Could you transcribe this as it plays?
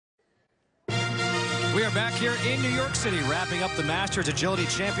We are back here in New York City, wrapping up the Masters Agility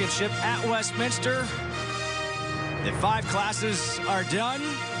Championship at Westminster. The 5 classes are done.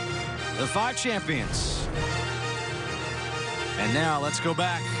 The 5 champions. And now let's go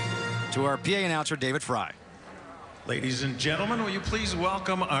back to our PA announcer, David Fry. Ladies and gentlemen, will you please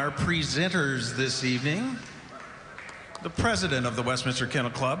welcome our presenters this evening? The president of the Westminster Kennel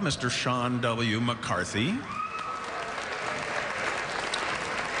Club, Mr. Sean W. McCarthy.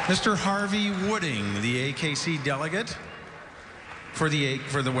 Mr. Harvey Wooding, the AKC delegate for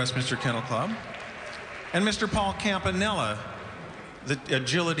the Westminster Kennel Club. And Mr. Paul Campanella, the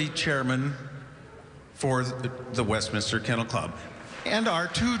agility chairman for the Westminster Kennel Club. And our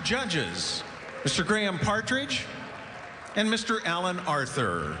 2 judges, Mr. Graham Partridge and Mr. Alan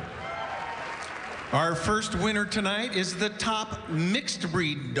Arthur. Our first winner tonight is the top mixed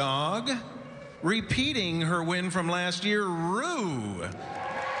breed dog, repeating her win from last year, Rue,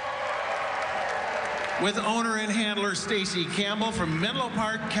 with owner and handler Stacy Campbell from Menlo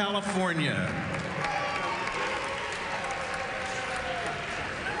Park, California.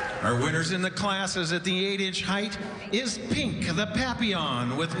 Our winners in the classes at the 8-inch height is Pink the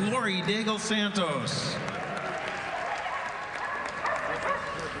Papillon with Lori Daigle Santos.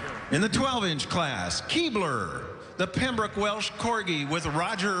 In the 12-inch class, Keebler, the Pembroke Welsh Corgi with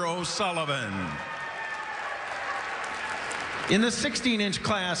Roger O'Sullivan. In the 16-inch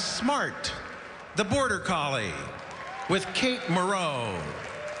class, Smart, the Border Collie with Kate Moreau.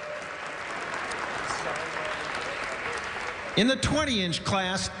 In the 20-inch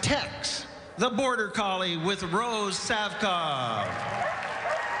class, Tex, the Border Collie with Rose Savkov.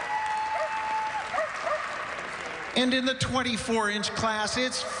 And in the 24-inch class,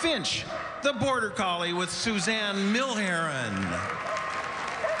 it's Finch, the Border Collie with Suzanne Milheron.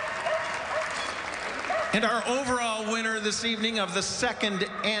 And our overall winner this evening of the 2nd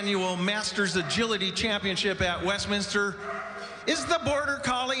annual Masters Agility Championship at Westminster is the Border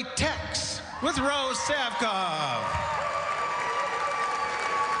Collie Tex with Rose Savkov.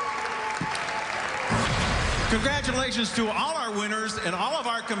 Congratulations to all our winners and all of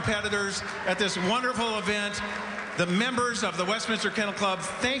our competitors at this wonderful event. The members of the Westminster Kennel Club,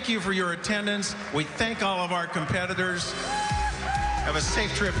 thank you for your attendance. We thank all of our competitors. Have a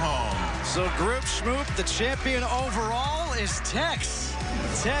safe trip home. So Group Schmoop, the champion overall is Tex.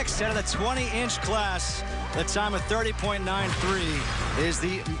 Tex out of the 20-inch class. The time of 30.93 is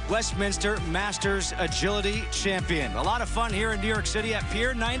the Westminster Masters Agility Champion. A lot of fun here in New York City at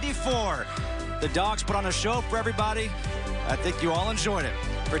Pier 94. The dogs put on a show for everybody. I think you all enjoyed it.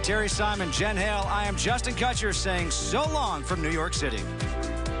 For Terry Simon, Jen Hale, I am Justin Kutcher saying so long from New York City.